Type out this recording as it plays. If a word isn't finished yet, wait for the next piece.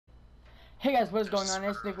Hey guys, what is going on?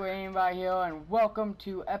 It's Nick right here, and welcome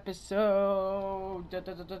to episode 7,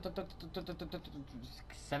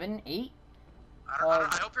 8.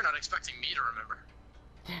 I hope you're not expecting me to remember.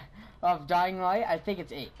 Of Dying Light. I think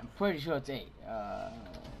it's 8. I'm pretty sure it's 8.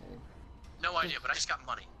 No idea, but I just got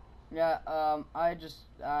money. Yeah.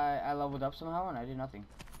 I leveled up somehow, and I did nothing.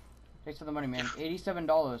 Thanks for the money, man. Yeah.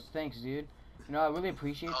 $87. Thanks, dude. You know, I really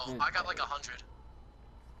appreciate. I got like 100.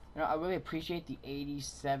 You know, I really appreciate the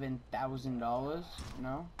 $87,000. You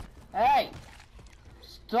know. Hey!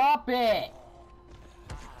 Stop it!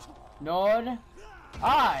 Nord.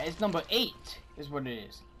 It's number 8. Is what it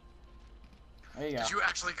is. There you go. Did you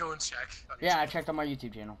actually go and check? Yeah, I checked on my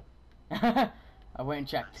YouTube channel. I went and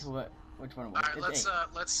checked which one it was. Alright, it's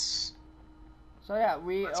let's. So yeah,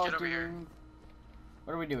 we let's are get over doing. here.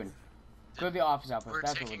 What are we doing? Go to the office outpost.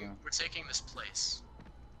 That's what we're doing. We're taking this place,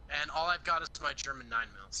 and all I've got is my German 9mm.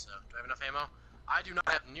 So, do I have enough ammo? I do not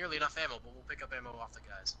have nearly enough ammo, but we'll pick up ammo off the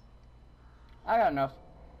guys. I got enough.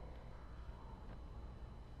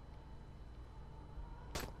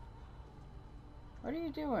 What are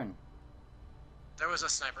you doing? There was a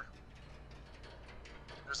sniper.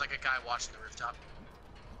 There's like a guy watching the rooftop.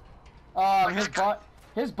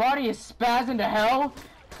 His body is spazzing to hell.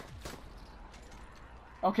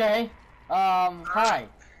 Okay. Hi.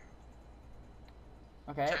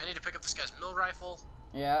 Okay. I need to pick up this guy's mill rifle.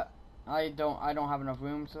 Yeah. I don't have enough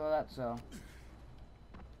room for that, so.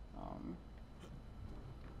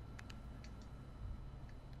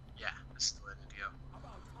 Yeah, this is the way I need to go.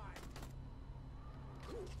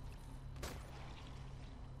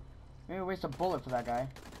 Maybe waste a bullet for that guy.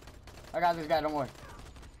 I got this guy, don't worry.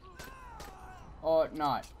 Or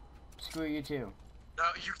not. Screw you too. No,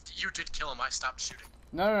 you did kill him. I stopped shooting.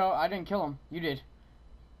 No, I didn't kill him. You did.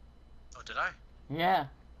 Oh, did I? Yeah.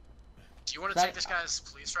 Do you want to take this guy's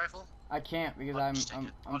police rifle? I can't because I'm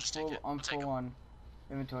full on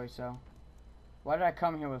inventory. So, why did I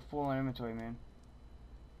come here with full on inventory, man?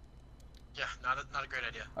 Yeah, not a great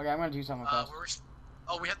idea. Okay, I'm gonna do something first.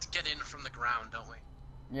 We have to get in from the ground, don't we?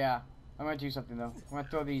 Yeah, I'm gonna do something though. I'm gonna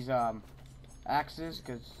throw these axes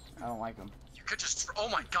because I don't like them. You could just. Oh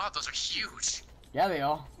my God, those are huge. Yeah, they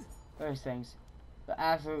are. Those things. They're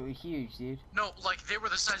absolutely huge, dude. No, like they were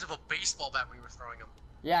the size of a baseball bat when you were throwing them.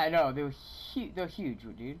 Yeah, I know. They were huge. They're huge,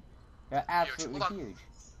 dude. They're absolutely huge.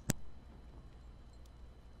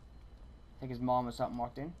 I think his mom or something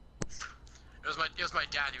walked in. It was my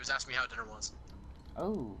dad. He was asking me how dinner was.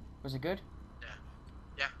 Oh, was it good?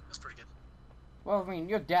 Yeah, it was pretty good. Well, I mean,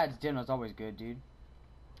 your dad's dinner's always good, dude.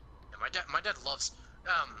 Yeah, my dad loves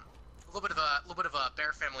a little bit of a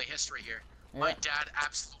Bear family history here. Yeah. My dad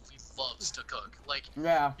absolutely loves to cook. Like,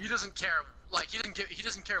 yeah, he doesn't care. Like, he doesn't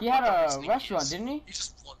care. He had a restaurant, didn't he? He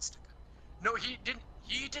just wants to cook. No, he didn't.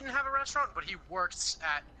 He didn't have a restaurant, but he worked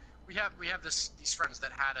at. We have these friends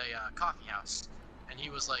that had a coffee house, and he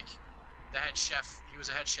was like the head chef. He was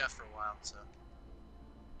a head chef for a while. So.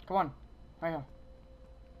 Come on, right here.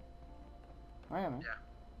 Right here, man.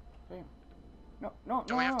 Yeah. Right. No.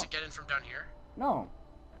 Don't we have to get in from down here? No.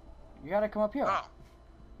 You gotta come up here. Oh.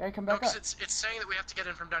 You gotta come back up. It's saying that we have to get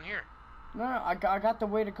in from down here. No, I got the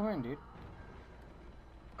way to come in, dude.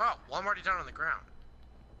 Oh, well, I'm already down on the ground.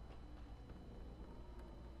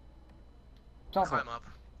 Teleport. Climb up.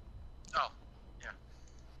 Oh, yeah.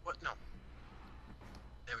 What? No.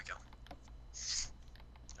 There we go.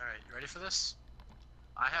 All right, you ready for this?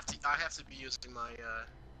 I have to be using my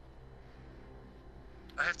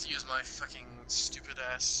I have to use my fucking stupid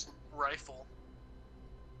ass rifle.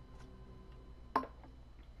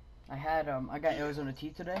 I got Arizona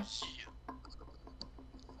tea today. Yeah.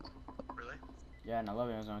 Really? Yeah, and I love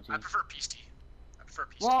Arizona tea. I prefer peace tea.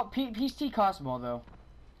 Well, peace tea costs more though.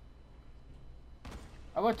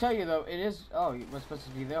 I will tell you though, it is. Oh, we're supposed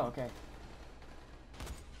to be there. Okay.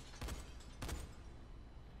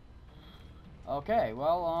 Okay.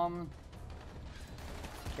 Well,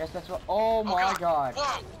 guess that's what. Oh my God.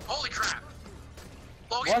 Whoa! Holy crap!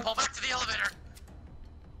 Logan, What? pull back to the elevator.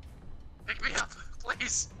 Pick me up,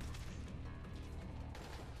 please.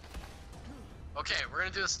 Okay, we're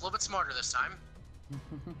gonna do this a little bit smarter this time. I'm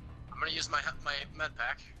gonna use my med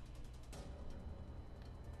pack.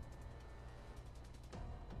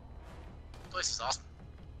 This place is awesome.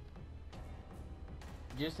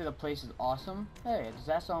 Did you just say the place is awesome? Hey, a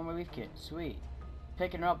disaster on relief kit. Sweet.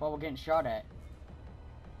 Picking it up while we're getting shot at.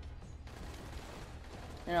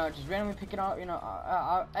 You know, just randomly picking up, you know,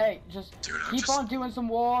 hey, just keep on doing some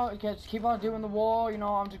war, just keep on doing the war, you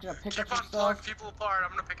know, I'm just gonna pick up some stuff. Keep on blowing people apart,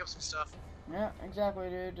 I'm gonna pick up some stuff. Yeah, exactly,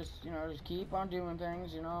 dude, just, you know, just keep on doing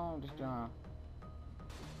things, you know, just,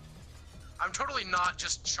 I'm totally not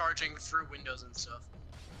just charging through windows and stuff.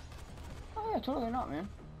 totally not, man.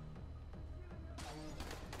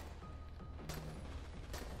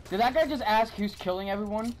 Did that guy just ask who's killing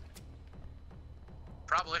everyone?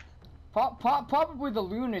 Probably. Probably the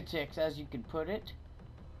lunatics, as you can put it.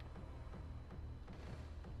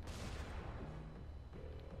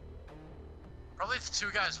 Probably the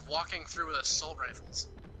two guys walking through with assault rifles.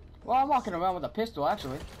 Well, I'm walking around with a pistol,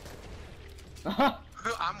 actually.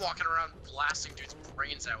 I'm walking around blasting dudes'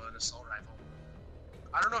 brains out with an assault rifle.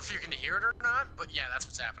 I don't know if you can hear it or not, but yeah, that's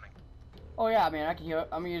what's happening. Oh yeah, I mean, I can hear it.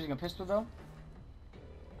 I'm using a pistol, though.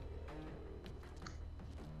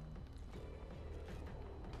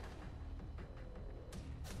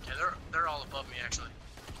 Yeah, they're all above me, actually.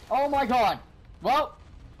 Oh my god! Well,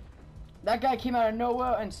 that guy came out of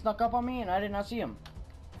nowhere and snuck up on me, and I did not see him.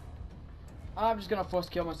 I'm just gonna force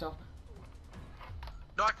kill myself.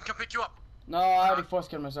 No, I can come pick you up. No, I already force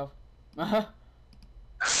killed myself. Damn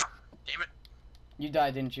it. You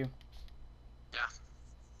died, didn't you? Yeah.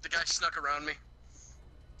 The guy snuck around me.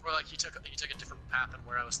 Or like he took a different path than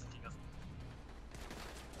where I was thinking of.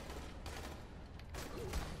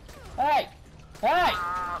 Hey! Hey!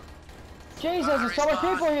 Jesus, there's so many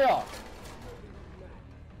people here!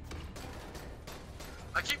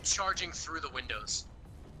 I keep charging through the windows.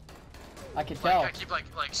 I can tell. I keep like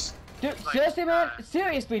Dude, like, seriously, man?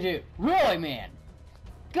 Seriously, dude. Really, man?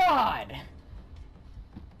 God!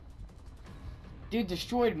 Dude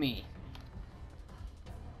destroyed me.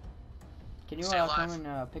 Can you come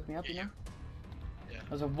and pick me up, you know? Yeah.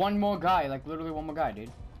 There's one more guy, like literally one more guy, dude.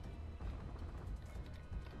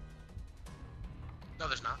 No,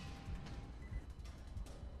 there's not.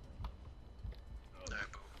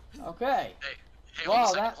 Alright, boom. Okay. Hey, Wow,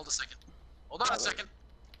 hold a second. Hold on a second.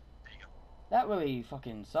 There you go. That really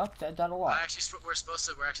fucking sucked. That died a lot. We're actually supposed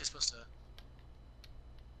to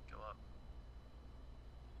go up.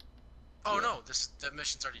 Oh Yeah. no, the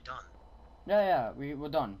mission's already done. Yeah, we're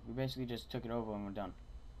done. We basically just took it over and we're done.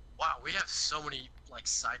 Wow, we have so many like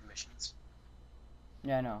side missions.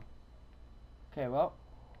 Yeah, I know. Okay, well.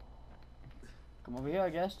 Come over here, I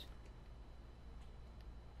guess.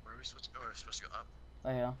 Where are we supposed to go? We're supposed to go up.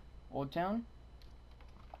 Oh yeah. Old Town?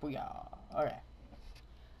 Booyah. Alright.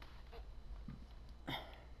 The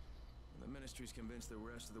Ministry's convinced the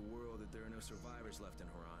rest of the world that there are no survivors left in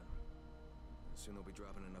Haran. Soon they'll be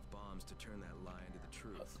dropping enough bombs to turn that lie into the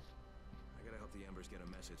truth. I gotta help the Embers get a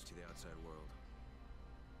message to the outside world.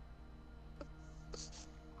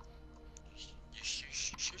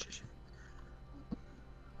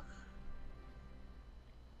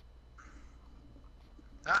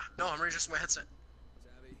 Ah, no, I'm readjusting my headset.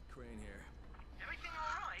 Savvy, Crane here. Everything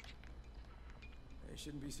all right? They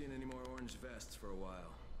shouldn't be seeing any more orange vests for a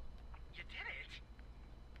while. You did it?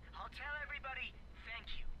 I'll tell everybody thank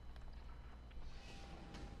you.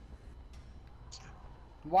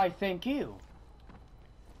 Why, thank you.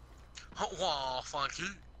 Oh, wow, funky.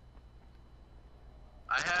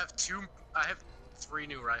 I have 3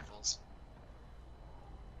 new rifles.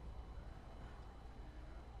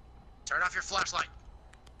 Turn off your flashlight.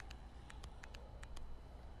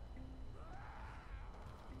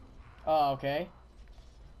 Oh, okay.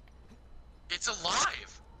 It's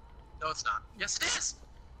alive! No, it's not. Yes, it is!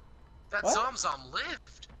 That What? Zom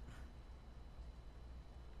lived!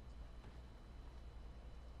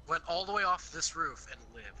 Went all the way off this roof and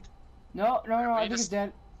lived. No, I think just- it's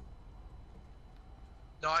dead.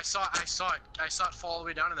 No, I saw it. I saw it fall all the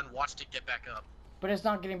way down and then watched it get back up. But it's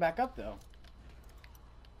not getting back up, though.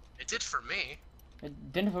 It did for me.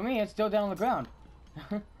 It didn't for me, it's still down on the ground.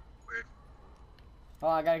 Weird. Oh,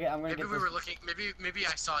 I'm gonna Maybe get we this. were looking. Maybe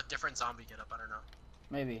I saw a different zombie get up. I don't know.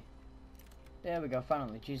 Maybe. There we go,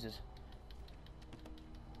 finally, Jesus.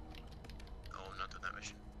 Oh, I'm not doing that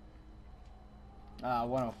mission.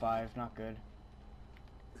 105, not good.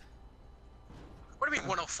 What do you mean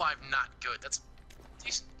 105 not good? That's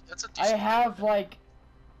decent. That's a I decent. have like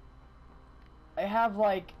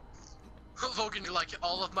Logan, you're like,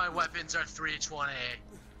 all of my weapons are 3H1A.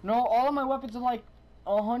 no, all of my weapons are like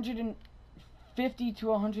 150 to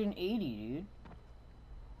 180, dude.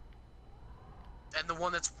 And the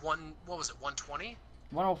one that's what was it, 120?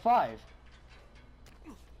 105.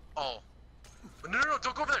 Oh. No,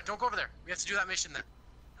 don't go over there. Don't go over there. We have to do that mission then.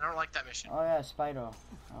 I don't like that mission. Oh yeah, Spider.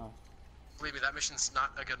 Oh. Believe me, that mission's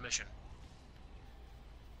not a good mission.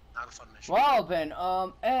 Not a fun mission. Well then,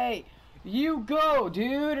 hey, you go,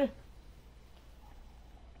 dude.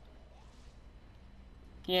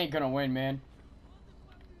 He ain't gonna win, man.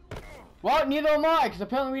 Well, neither am I, because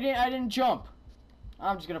apparently I didn't jump.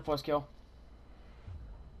 I'm just gonna force kill.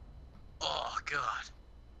 Oh, God.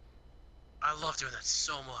 I love doing that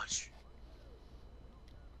so much.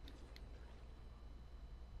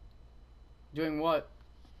 Doing what?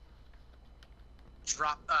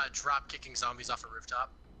 Drop kicking zombies off a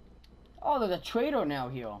rooftop. Oh, there's a trader now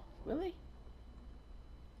here. Really?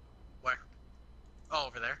 Where? Oh,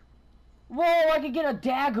 over there. Whoa, I could get a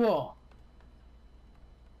dagger.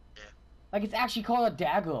 Yeah. Like, it's actually called a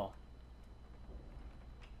dagger.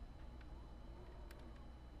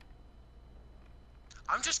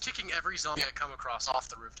 I'm just kicking every zombie I come across off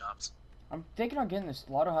the rooftops. I'm thinking of getting the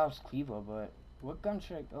slaughterhouse cleaver, but what gun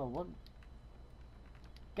should I... Oh, what...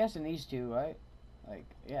 Guessing these two, right? Like,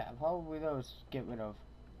 yeah, probably those get rid of.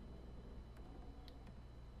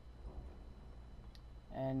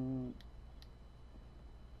 And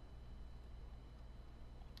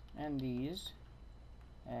these.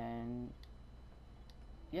 And...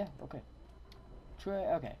 Yeah, okay.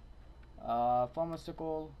 Okay.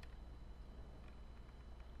 Pharmaceutical.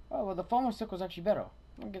 Oh, well, the pharmaceutical's actually better.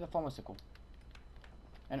 I'm gonna get the pharmaceutical.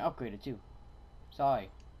 And upgrade it, too. Sorry.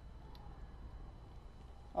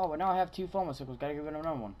 Oh, but now I have 2 pharmaceuticals. Gotta get rid of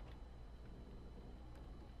another one.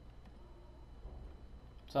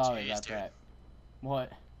 Sorry about that.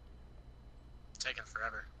 What? It's taking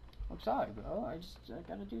forever. I'm sorry, bro. I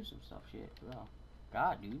gotta do some stuff. Shit, bro.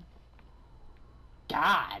 God, dude.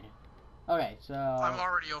 God! Okay, so... I'm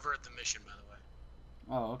already over at the mission, by the way.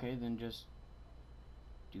 Oh, okay, then just...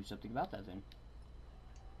 do something about that, then.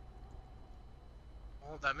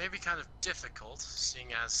 Well, that may be kind of difficult,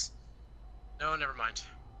 seeing as... No, never mind.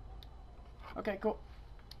 Okay, cool.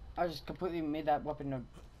 I just completely made that weapon a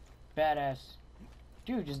badass...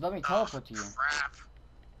 Dude, just let me teleport to you. Crap.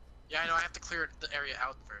 Yeah, I know, I have to clear the area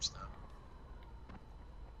out first, though.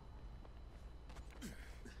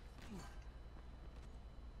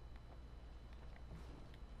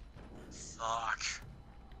 Fuck.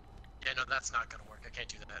 Yeah, no, that's not gonna work. I can't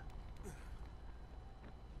do that.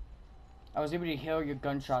 I was able to heal your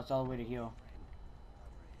gunshots all the way to heal.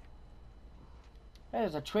 Hey,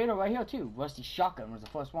 there's a trader right here, too. Rusty Shotgun was the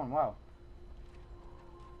first one. Wow.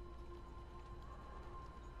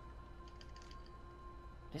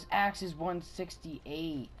 This axe is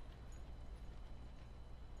 168.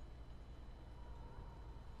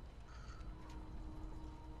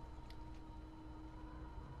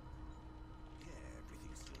 Yeah,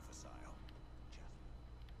 everything's still for sale.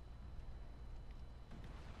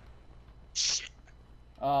 Shit.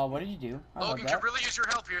 What did you do? I Logan, that. could really use your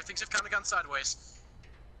help here. Things have kind of gone sideways.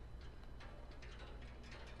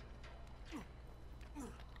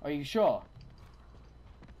 Are you sure?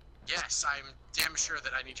 Yes, I'm damn sure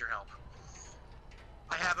that I need your help.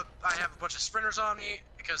 I have a bunch of sprinters on me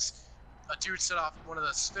because a dude set off, one of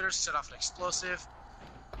the spinners set off an explosive.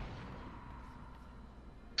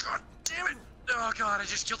 God damn it! Oh god, I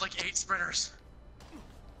just killed like 8 sprinters.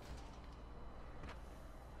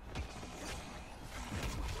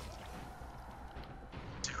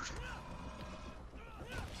 Dude.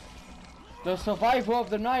 The survivor of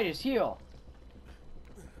the night is here.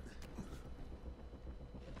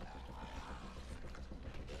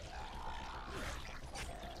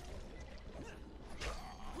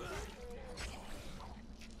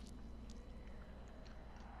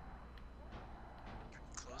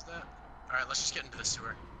 Close that. Alright, let's just get into the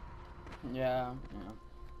sewer. Yeah,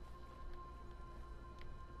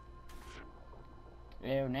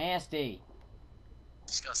 yeah. Ew, nasty.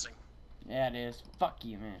 Disgusting. Yeah, it is. Fuck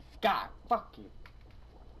you, man. God, fuck you.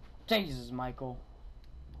 Jesus, Michael.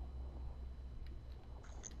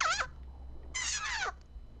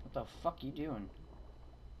 What the fuck you doing?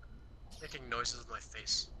 Making noises with my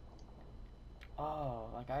face. Oh,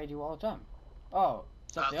 like I do all the time. Oh,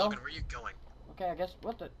 is that Logan, where are you going? Okay, I guess,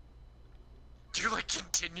 what the... You like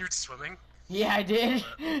continued swimming? Yeah, I did.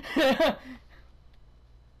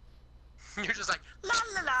 You're just like la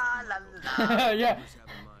la la la la. Yeah. Just have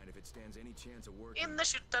in mind if it stands any chance of working. In the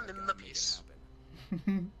shit and in the piece.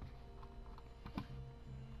 Yeah,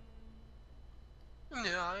 yeah,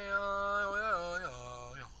 yeah, yeah.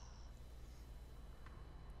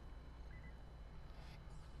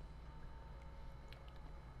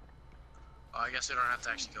 Oh, I guess we don't have to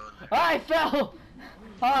actually go in there. I fell!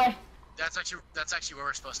 Hi! That's actually where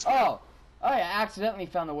we're supposed to go. Oh! Oh, yeah, I accidentally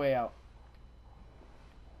found the way out.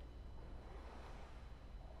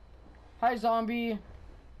 Hi, zombie!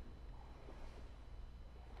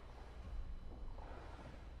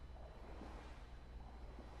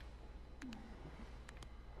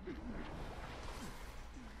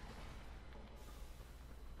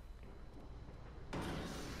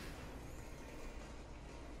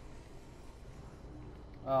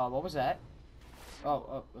 What was that?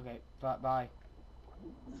 Oh, okay. Bye.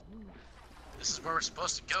 This is where we're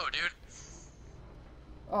supposed to go, dude.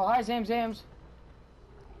 Oh, hi, Zams.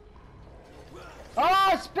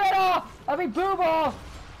 Oh, spit-off! I mean, boob-off!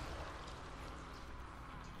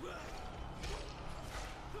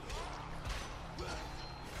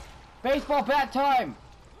 Baseball bat time!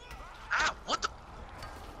 Ah, what the?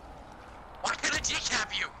 Why did I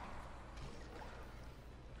decap you?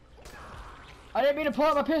 I didn't mean to pull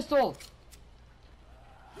out my pistol!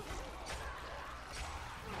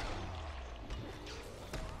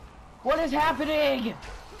 What is happening?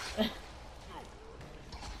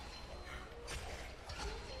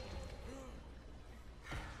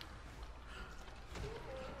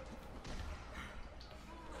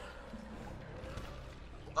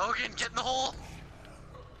 Logan, get in the hole!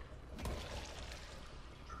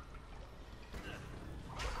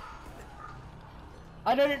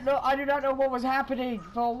 I didn't know. I did not know what was happening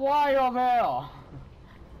for a while there.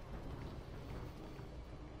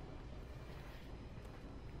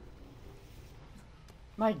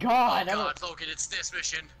 My God! Oh God, Logan, it's this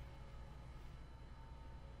mission.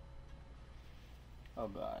 Oh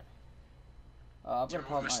God. I'm Do you gonna remember what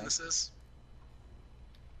pop mission my. this is?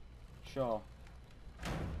 Sure.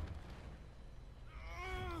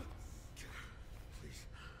 Please,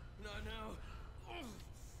 not now.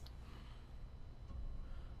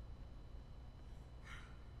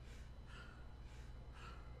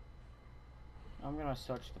 I'm gonna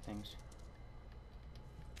search for things.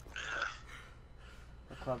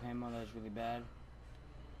 The club hammer that is really bad.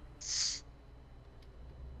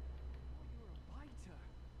 You're a biter.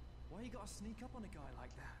 Why you gotta sneak up on a guy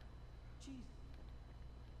like that? Jeez.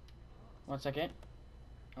 1 second.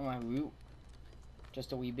 I want to loot.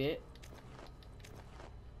 Just a wee bit.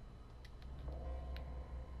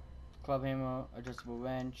 Club hammer, adjustable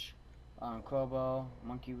wrench, crowbar,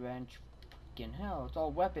 monkey wrench. Fucking hell, it's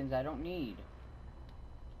all weapons I don't need.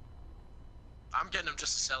 I'm getting them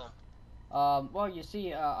just to sell them. Well, you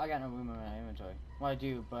see, I got no room in my inventory. Well, I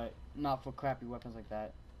do, but not for crappy weapons like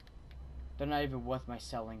that. They're not even worth my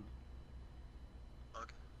selling.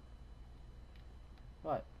 Okay.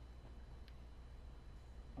 What?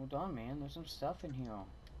 Hold on, man. There's some stuff in here.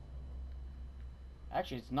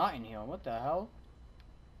 Actually, it's not in here. What the hell?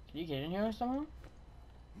 Can you get in here somehow?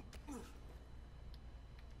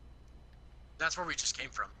 That's where we just came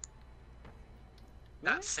from.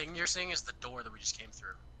 Really? That thing you're seeing is the door that we just came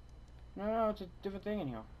through. No, it's a different thing in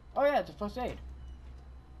here. Oh yeah, it's a first aid.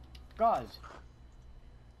 Gauze.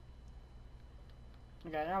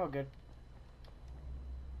 Okay, now we're good.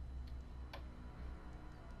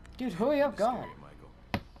 Dude, hurry up, God.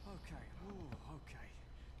 Okay. Ooh, okay.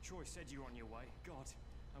 Troy said you were on your way. God,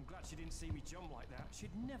 I'm glad she didn't see me jump like that.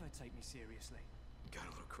 She'd never take me seriously. Got a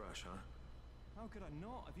little crush, huh? How could I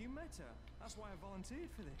not? Have you met her? That's why I volunteered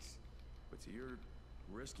for this. But you're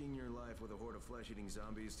risking your life with a horde of flesh-eating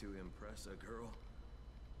zombies to impress a girl?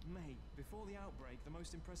 Mate, before the outbreak, the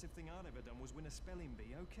most impressive thing I'd ever done was win a spelling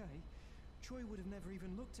bee, okay? Troy would have never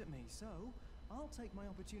even looked at me, so I'll take my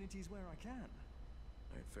opportunities where I can.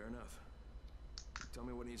 Alright, fair enough. Tell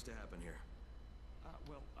me what needs to happen here.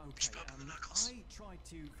 Well, Just okay, bump the knuckles. I tried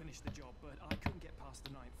to finish the job, but I couldn't get past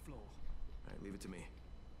the ninth floor. Alright, leave it to me.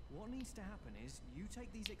 What needs to happen is, you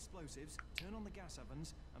take these explosives, turn on the gas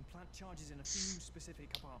ovens, and plant charges in a few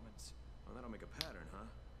specific apartments. Well, that'll make a pattern, huh?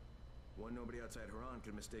 One nobody outside Haran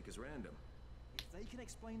could mistake as random. If they can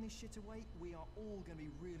explain this shit away, we are all gonna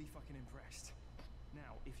be really fucking impressed.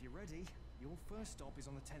 Now, if you're ready, your first stop is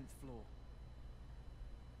on the 10th floor.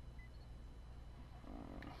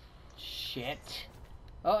 Shit.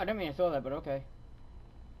 Oh, I didn't mean to throw that, but okay.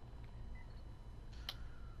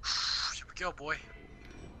 Here we go, boy.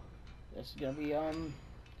 This is gonna be,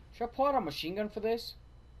 should I pull out a machine gun for this?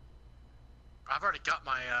 I've already got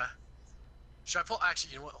my, Should I pull?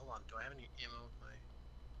 Actually, you know what? Hold on. Do I have any ammo?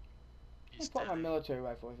 I'll pull out my military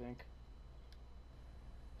rifle, I think.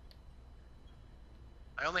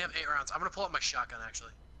 I only have 8 rounds. I'm gonna pull out my shotgun,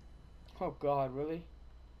 actually. Oh God, really?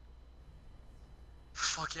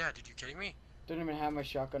 Fuck yeah, dude. You kidding me? Don't even have my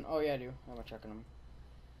shotgun. Oh yeah, I do. I have my shotgun on me.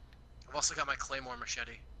 I've also got my claymore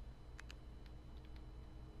machete.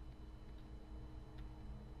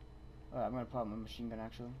 Alright, I'm gonna pull out my machine gun,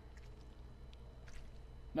 actually.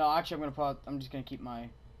 No, actually, I'm just gonna keep my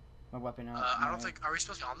weapon out. I don't think. Are we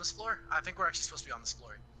supposed to be on this floor? I think we're actually supposed to be on this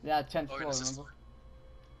floor. Yeah, 10th Oh, floor, it is this remember? floor.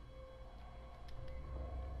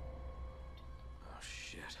 Oh,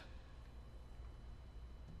 shit.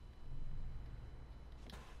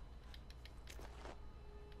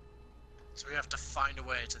 So we have to find a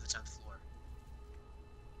way to the 10th floor.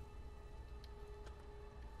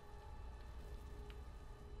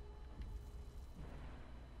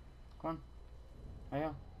 Come on. Oh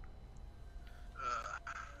yeah.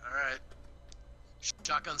 Alright.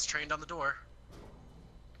 Shotgun's trained on the door.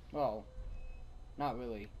 Oh. not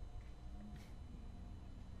really.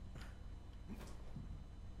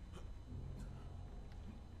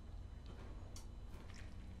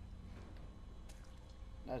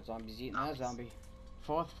 That zombie's eating that zombie.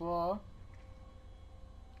 4th floor.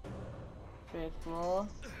 5th floor.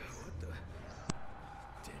 What the?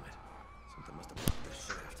 Damn it. Something must have blocked this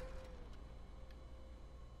shaft.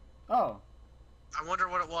 Oh. I wonder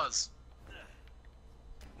what it was.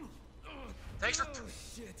 Thanks for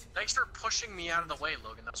Shit. thanks for pushing me out of the way,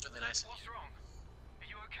 Logan. That was really nice of What's you. wrong? Are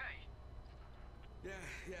you okay?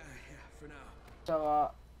 Yeah, for now.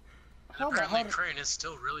 So, how the Apparently, hell? Crane is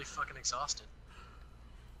still really fucking exhausted.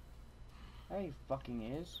 He fucking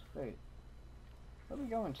is. Wait. Where are we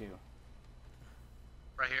going to?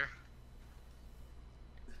 Right here.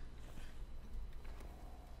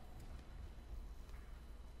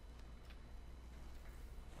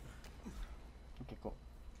 Okay, cool.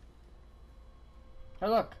 Hey,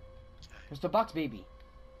 look. It's the box baby.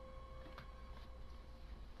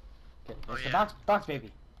 Okay, Oh, it's the yeah. box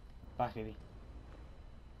baby. Box baby.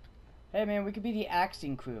 Hey, man, we could be the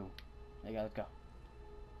axing crew. There you go, let's go.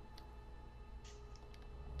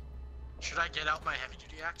 Should I get out my heavy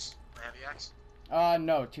duty axe? My heavy axe?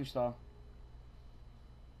 No, too slow.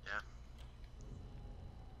 Yeah.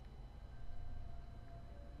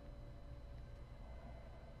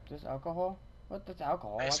 Is this alcohol? What? That's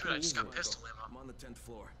alcohol. Hey, I sweet, I can't just use got it. pistol I'm ammo. on the 10th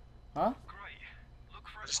floor. Huh? Great. Look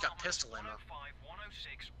for I just got apartments pistol ammo. 105,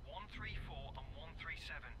 106, 134, and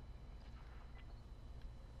 137.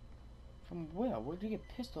 From where? Where did you get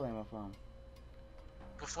pistol ammo from?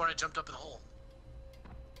 Before I jumped up in the hole.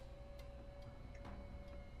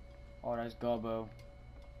 Oh, that's Gobbo.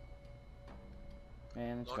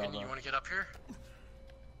 Man, it's Logan, Gobbo. you want to get up here?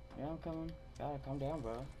 Yeah, I'm coming. Gotta calm down,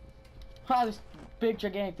 bro. Ha! This big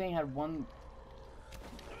gigantic thing had one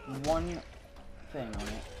thing on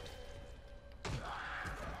it.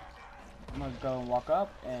 I'm gonna go and walk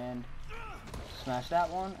up and smash that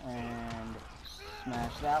one and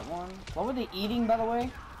smash that one. What were they eating, by the way?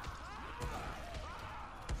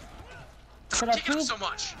 Could I Taking up please so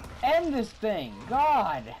much. end this thing?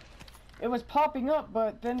 God! It was popping up,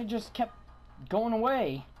 but then it just kept going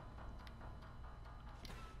away.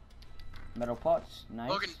 Metal pots, nice.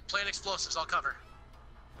 Logan, plant explosives. I'll cover.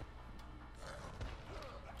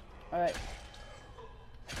 Alright.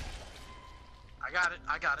 I got it.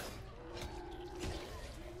 I got it.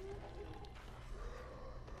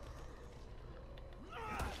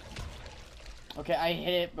 Okay, I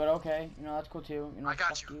hit it, but okay. You know, that's cool too. You know, I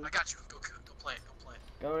got fuck you. I got you. Go play it. Go play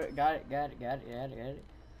it. Go, got it.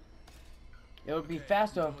 It would be Okay,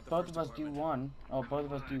 faster I'm if done with the both first of us do apartment. one. Oh, both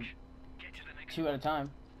of us do Get to the next 2 at a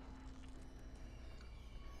time.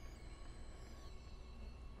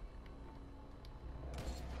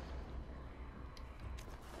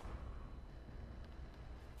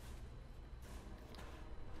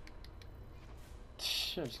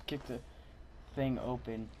 Just kicked the thing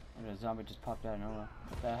open and a zombie just popped out of nowhere.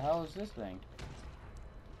 What the hell is this thing?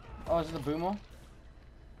 Oh, is it the boomer?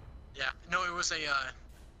 Yeah. No, it was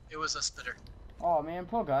a spitter. Oh man,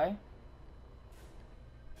 poor guy.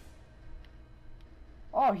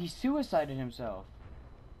 Oh, he suicided himself.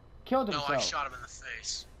 Killed No, himself. I shot him in the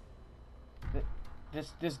face.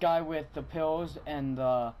 This guy with the pills and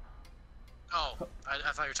the... Oh,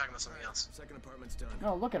 I thought you were talking about something else. Second apartment's done.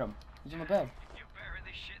 No, look at him. He's in the bed. You're better at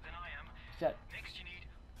this shit than I am. Set. Next you need...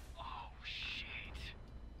 Oh, shit.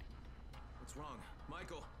 What's wrong?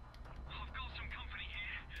 Michael! I've got some company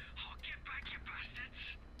here. I'll get back, you bastards.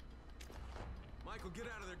 Michael, get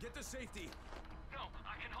out of there. Get to safety. No,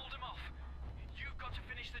 I can hold him off. You've got to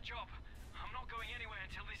finish the job. I'm not going anywhere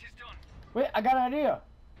until this is done. Wait, I got an idea.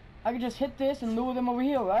 I could just hit this and lure them over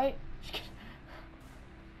here, right?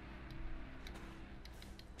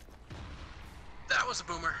 That was a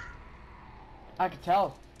boomer. I could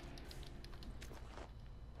tell.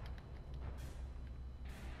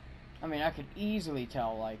 I mean, I could easily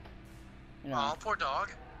tell, like, you know, Oh, poor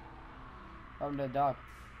dog. from the dog.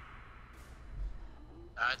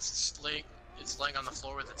 It's laying on the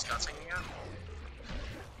floor with its guts hanging out.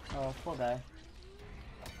 Oh, poor guy.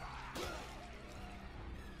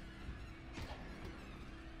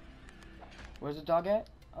 Where's the dog at?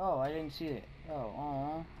 Oh, I didn't see it. Oh,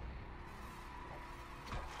 aw.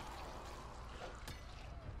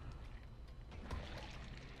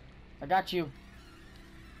 I got you.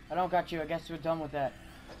 I don't got you. I guess we're done with that.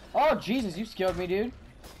 Oh, Jesus, you scared me, dude.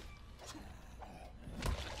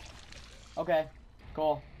 Okay,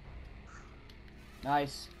 cool.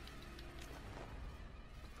 Nice.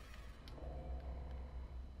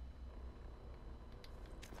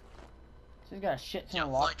 So he's got a shit ton Yeah, of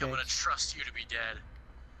like I'm gonna lockpicks. trust you to be dead.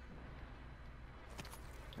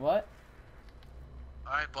 What?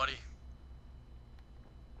 Alright, buddy.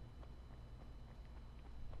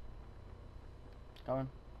 Going.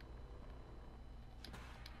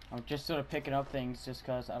 I'm just sort of picking up things just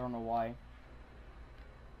because I don't know why.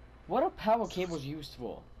 What are power cables used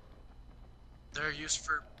for? They're used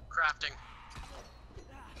for crafting.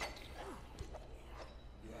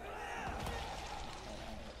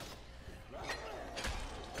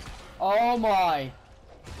 Oh my!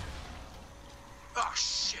 Oh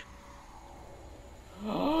shit!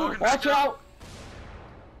 Watch out!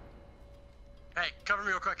 Hey, cover me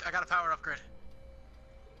real quick. I got a power upgrade.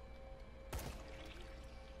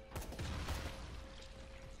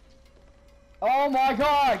 Oh my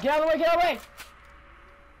god! Get out of the way! Get out of the way!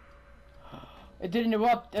 It didn't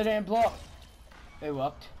erupt. It didn't blow up.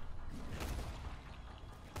 Erupt.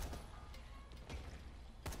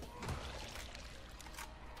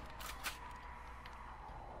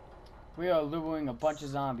 We are luring a bunch of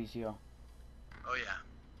zombies here. Oh yeah.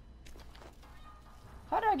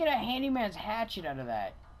 How did I get a handyman's hatchet out of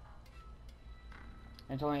that?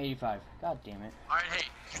 It's only 85. God damn it. Alright, hey,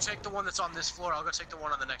 you take the one that's on this floor, I'll go take the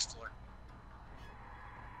one on the next floor.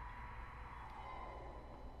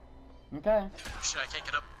 Okay. Shit, I can't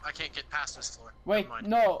get up. I can't get past this floor. Wait, Never mind.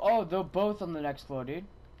 no. Oh, they're both on the next floor, dude.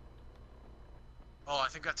 Oh, I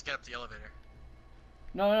think I have to get up the elevator.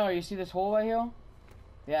 No, no, you see this hole right here?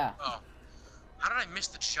 Yeah. Oh. How did I miss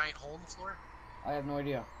the giant hole in the floor? I have no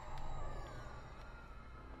idea.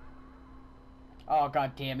 Oh,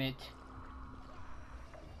 god damn it.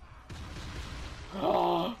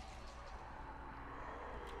 Oh.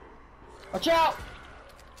 Watch out!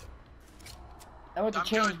 I went to I'm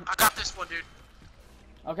change. good. I got this one, dude.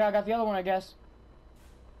 Okay, I got the other one, I guess.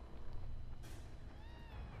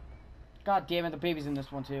 God damn it, the baby's in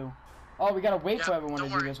this one too. Oh, we gotta wait Yeah, for everyone to don't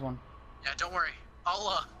do worry. this one. Yeah, don't worry.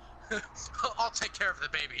 I'll I'll take care of the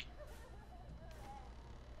baby.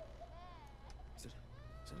 Is it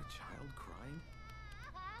a child crying?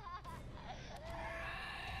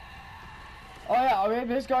 Oh yeah,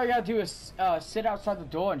 maybe this guy gotta do is sit outside the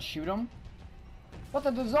door and shoot him. What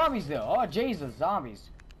the zombies there? Oh Jesus, zombies.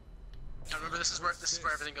 Now remember, this is where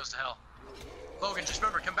everything goes to hell. Logan, just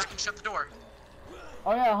remember, come back and shut the door.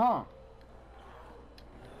 Oh yeah, huh?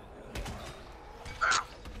 Ow.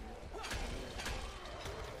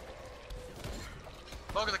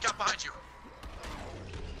 Logan, look out behind you.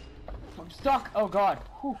 I'm stuck. Oh god.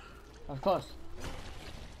 Whew. That was close.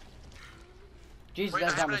 Jesus, Wait, I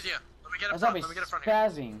that have an zombie's, idea. Let me get that up front. zombie's Let me get up front here.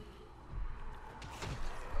 spazzing.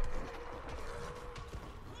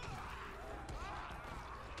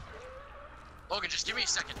 Logan, just give me a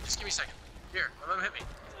second. Just give me a second. Here, let him hit me.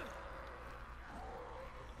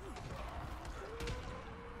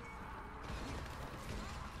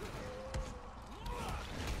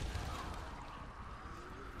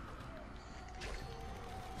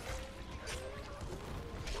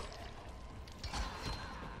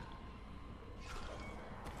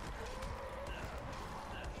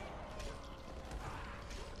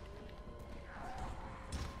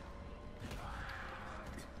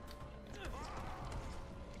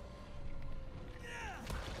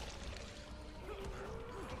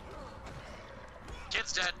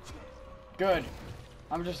 Kid's dead. Good.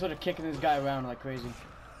 I'm just sort of kicking this guy around like crazy.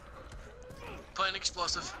 Playing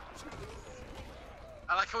explosive.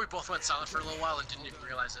 I like how we both went silent for a little while and didn't even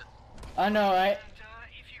realize it. I know, right?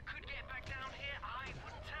 And if you could get back down here, I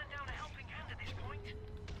wouldn't turn down a helping hand at this point.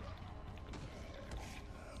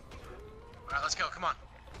 Alright, let's go. Come on.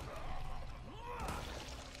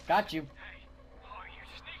 Got you. Hey, oh, you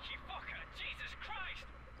sneaky fucker! Jesus Christ!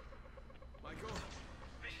 Michael?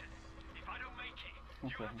 Listen, if I don't make it,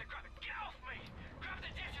 you Okay. have to get off me! Grab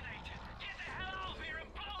the detonator! Get the hell out of here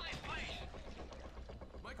and blow this place!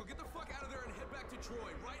 Michael, get the fuck out of there and head back to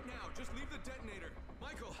Troy right now. Just leave the detonator.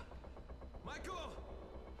 Michael! Michael!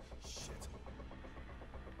 Shit.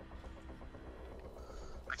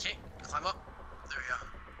 I can't climb up. There we go.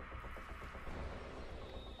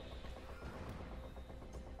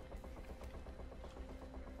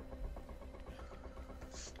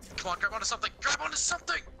 Come on, grab onto something! Grab onto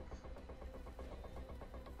something!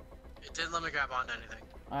 It didn't let me grab onto anything.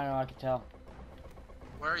 I know, I can tell.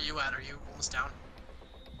 Where are you at? Are you almost down?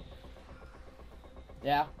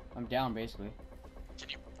 Yeah, I'm down basically. Can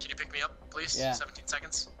you pick me up, please? Yeah. 17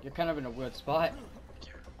 seconds. You're kind of in a weird spot. Thank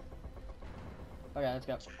you. Okay, let's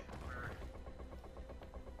go. Okay,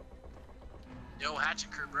 Yo, hatchet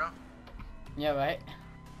crew, bro. Yeah, right?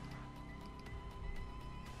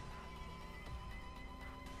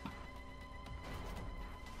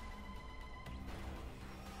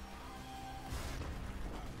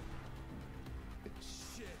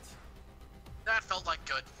 Shit. That felt like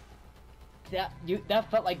good.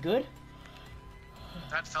 that felt like good?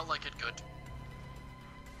 That felt like it good.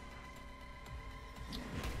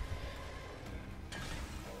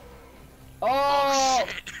 Oh,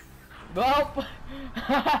 shit. Well,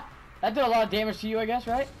 that did a lot of damage to you, I guess,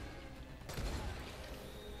 right?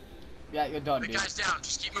 Yeah, you're done, The dude. guy's down.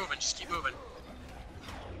 Just keep moving. Just keep moving.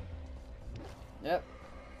 Yep.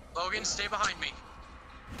 Logan, stay behind me.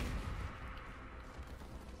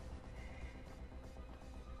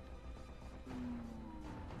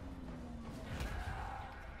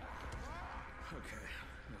 Okay,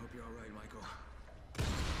 I hope you're all right, Michael.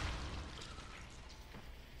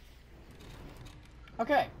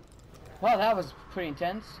 Okay. Well, that was pretty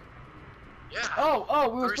intense. Yeah. Oh,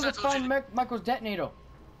 we were Bruce, supposed to I told find you Michael's detonator.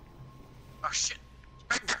 Oh shit.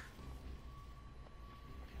 Right there.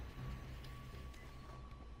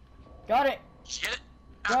 Got it. Did you get it?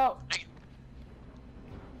 Go. Dang it.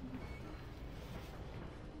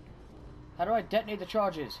 How do I detonate the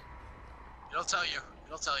charges? It'll tell you.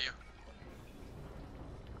 It'll tell you.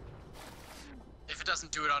 If it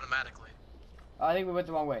doesn't do it automatically. I think we went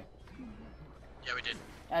the wrong way. Yeah, we did.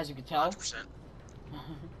 As you can tell. 100%.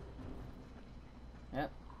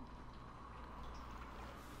 Yep.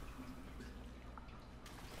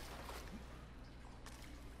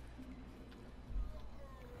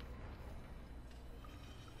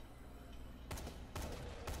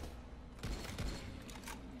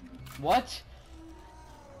 What?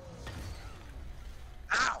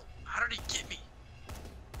 Ow! How did he get me?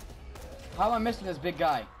 How am I missing this big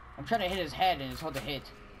guy? I'm trying to hit his head and it's hard to hit.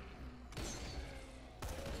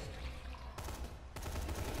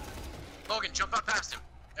 Logan, jump up past him.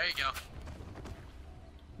 There you go.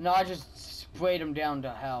 No, I just sprayed him down to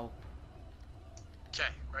hell. Okay,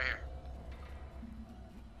 right here.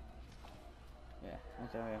 Yeah,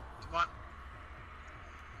 right there, yeah. Come on.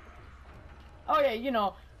 Oh yeah, you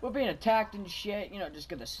know, we're being attacked and shit, you know, just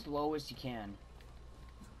go the slowest you can.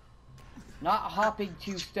 Not hopping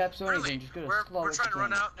 2 steps or anything, just go the we're slowest trying you to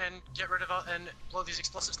can. run out and get rid of and blow these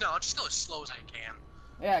explosives. No, I'll just go as slow as I can.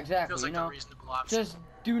 Yeah, exactly, Feels like you know. a reasonable option. Just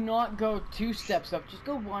do not go 2 steps up, just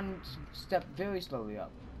go 1 step very slowly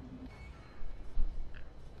up.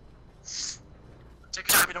 Take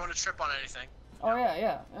your time, you don't want to trip on anything. Oh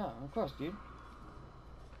yeah, of course, dude.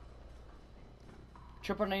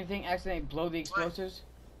 Trip on anything, accidentally blow the explosives.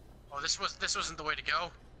 Oh, this wasn't the way to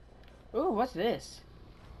go. Ooh, what's this?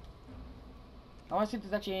 I want to see if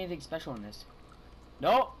there's actually anything special in this.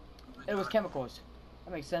 Nope, it was chemicals.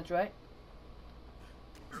 That makes sense, right?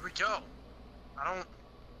 Where do we go? I don't.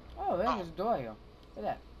 Oh, there's a door here. Look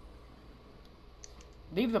at that.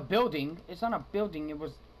 Leave the building. It's not a building, it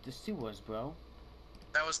was the sewers, bro.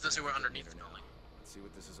 That was the sewer underneath the building. Let's see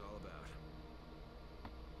what this is all about.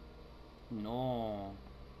 No.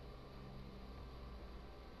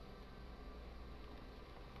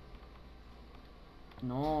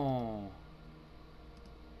 No.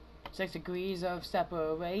 6 degrees of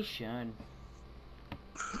separation.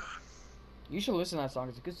 You should listen to that song.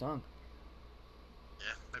 It's a good song.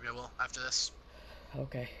 Yeah, maybe I will after this.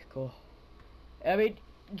 Okay, cool. I mean,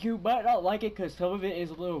 you might not like it because some of it is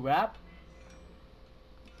a little rap.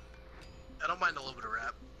 I don't mind a little bit of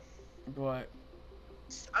rap. But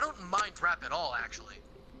I don't mind rap at all, actually.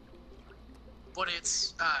 But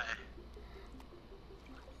it's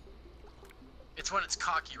when it's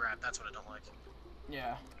cocky rap. That's what I don't like.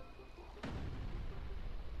 yeah.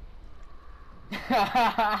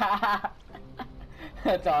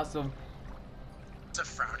 That's awesome. It's a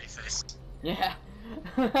frowny face. Yeah.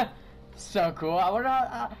 So cool. I wonder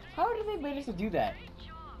how did they manage to do that?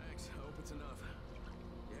 Thanks. I hope it's enough.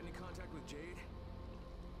 You had any contact with Jade?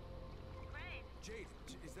 Crane, Jade,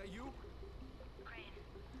 is that you? Crane,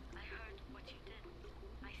 I heard what you did.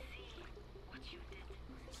 I see what you did.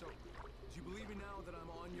 So, do you believe me now that I'm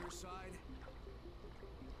on your side?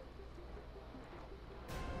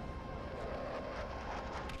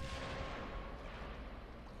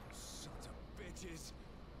 Sons of bitches.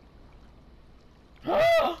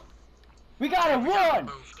 We gotta We gotta run!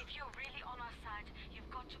 move. If you're really on our side, you've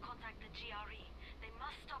got to contact the GRE. They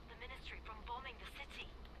must stop the ministry from bombing the city.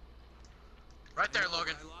 Right there,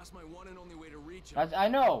 Logan. I lost my one and only way to reach him. I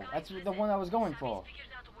know. That's the one I was going for. Sammy's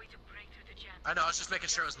figured out a way to break through the jam. I know. I was just making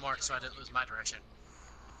sure it was marked so I didn't lose my direction.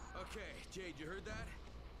 Okay, Jade, you heard that?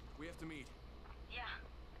 We have to meet. Yeah.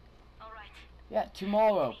 All right. Yeah,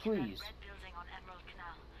 tomorrow, Meet in that please. red building on Emerald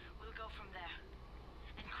Canal. We'll go from there.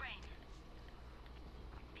 And Crane,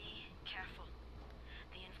 be careful.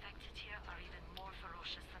 The infected here are even more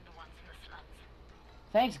ferocious than the ones in the slums.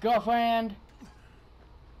 Thanks, girlfriend.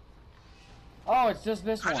 Oh, it's just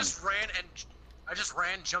this I one. just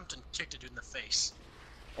ran, jumped, and kicked a dude in the face.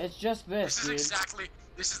 It's just this, This is dude. exactly.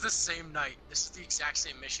 This is the same night. This is the exact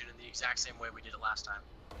same mission in the exact same way we did it last time.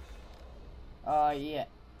 Yeah.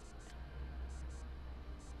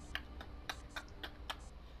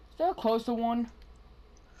 Is there a closer one?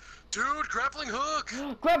 Dude, grappling hook!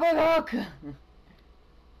 Grappling hook!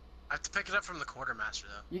 I have to pick it up from the quartermaster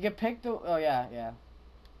though. You can pick the. Oh yeah, yeah,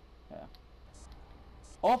 yeah.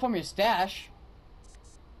 All from your stash.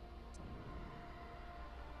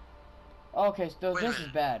 Okay, so Wait a this is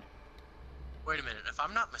minute. bad. Wait a minute. If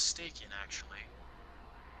I'm not mistaken, actually,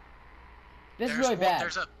 This is really bad.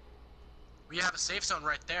 We have a safe zone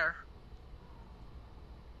right there.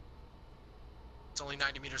 It's only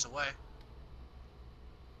 90 meters away.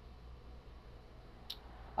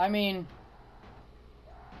 I mean,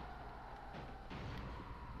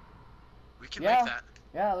 We can Yeah. make that.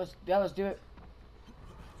 yeah, let's do it.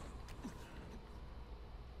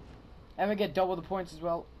 And we get double the points as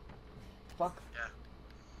well. Fuck. Yeah.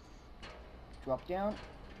 Drop down.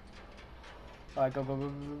 Alright, go, go, go,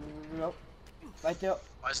 go, go, go. Right there.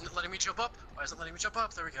 Why isn't it letting me jump up? Why isn't it letting me jump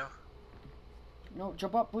up? There we go. No,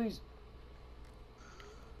 jump up, please.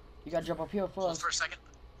 You gotta jump up here Hold first. for a second.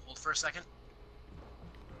 Hold for a second.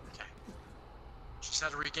 Okay. Just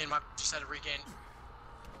had to regain my. Just had to regain.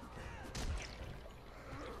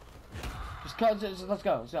 Let's go, let's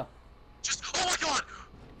go. Just. Oh my god!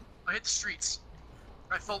 I hit the streets.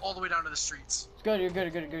 I fell all the way down to the streets. It's good, you're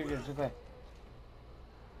good, good, good, good. It's okay.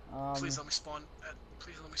 Please let me spawn.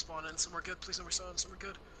 Please let me spawn in somewhere good. Please let me spawn in somewhere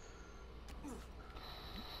good.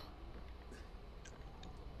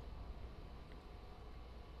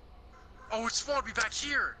 Oh, it spawned me back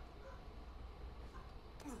here.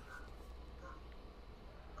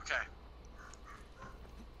 Okay.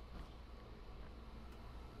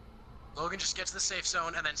 Logan, just get to the safe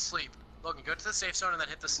zone and then sleep. Logan, go to the safe zone and then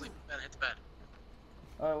hit the sleep and hit the bed.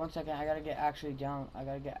 Alright, 1 second. I gotta get actually down. I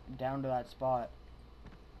gotta get down to that spot.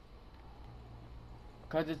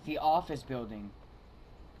 Because it's the office building.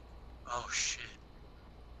 Oh shit.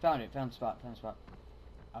 Found it. Found the spot. Found the spot.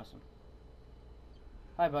 Awesome.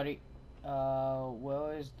 Hi, buddy.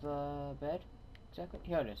 Where is the bed? Exactly?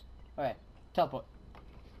 Here it is. Okay. Teleport.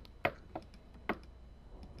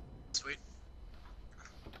 Sweet.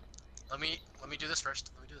 Let me do this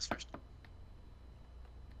first. Let me do this first.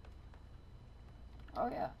 Oh,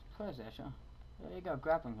 yeah. Possession. There you go.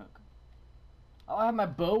 Grappling hook. Oh, I have my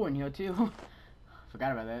bow in here, too.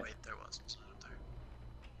 Forgot about that. Wait, there was. It's not up there.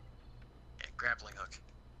 Yeah, grappling hook.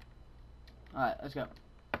 Alright, let's go.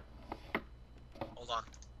 Hold on.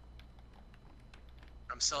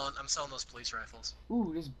 I'm selling those police rifles.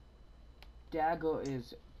 Ooh, this dagger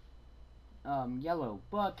is yellow,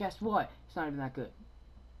 but guess what? It's not even that good.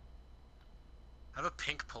 I have a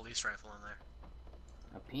pink police rifle in there.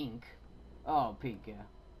 A pink? Oh, pink, yeah.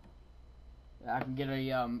 I can get a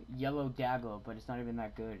yellow dagger, but it's not even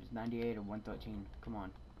that good. It's 98 or 113. Come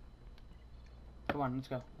on. Come on, let's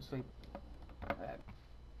go. Let's sleep. Alright.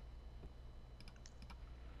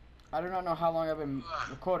 I do not know how long I've been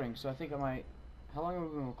recording, so I think I might... How long have we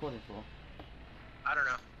been recording for? I don't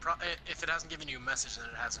know. If it hasn't given you a message, then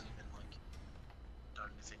it hasn't even like done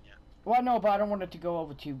anything yet. Well, no, but I don't want it to go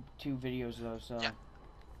over two videos though. So. Yeah.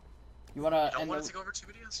 You wanna? You don't want it to go over 2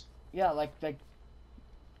 videos? Yeah, like.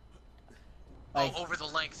 Oh, over the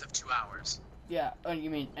length of 2 hours. Yeah. You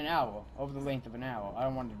mean an hour? Over the length of an hour? I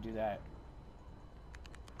don't want to do that.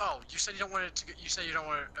 Oh, you said you don't want it to. You said you don't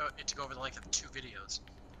want it to go over the length of 2 videos.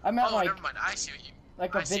 I meant Oh, like. never mind. I see what you.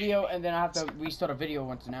 Like a video, and then I have to restart a video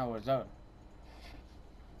once an hour is out.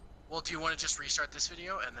 Well, do you want to just restart this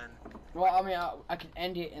video and then? Well, I mean, I can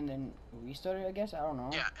end it and then restart it. I guess I don't know.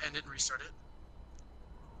 Yeah, end it and restart it.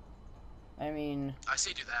 I mean. I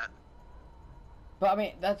say do that. But I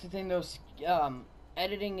mean, that's the thing though.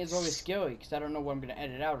 Editing is always scary because I don't know what I'm gonna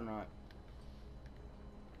edit out or not.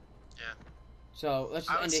 Yeah. So let's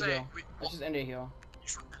I just would end it say here. Let's just end it here. You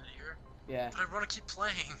should end it here. Yeah. But I want to keep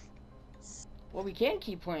playing. Well, we can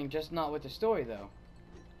keep playing, just not with the story though.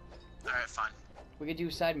 All right, fine. We could do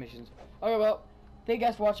side missions. Okay, well, thank you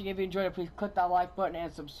guys for watching. If you enjoyed it, please click that like button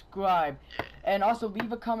and subscribe. And also leave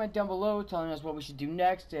a comment down below telling us what we should do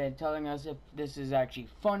next and telling us if this is actually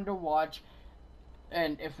fun to watch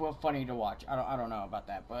and if we're funny to watch. I don't know about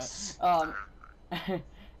that, but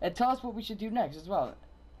and tell us what we should do next as well.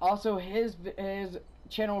 Also, his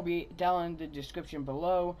channel will be down in the description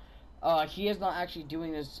below. He is not actually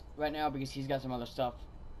doing this right now because he's got some other stuff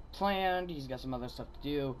planned. He's got some other stuff to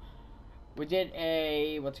do. We did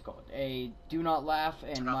a a do not laugh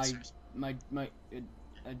and my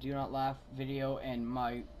do not laugh video, and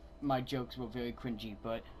my jokes were very cringy.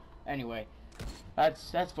 But anyway,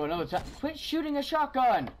 that's for another time. Quit shooting a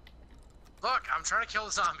shotgun. Look, I'm trying to kill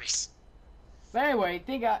the zombies. But anyway,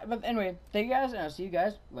 thank you guys, and I'll see you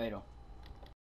guys later.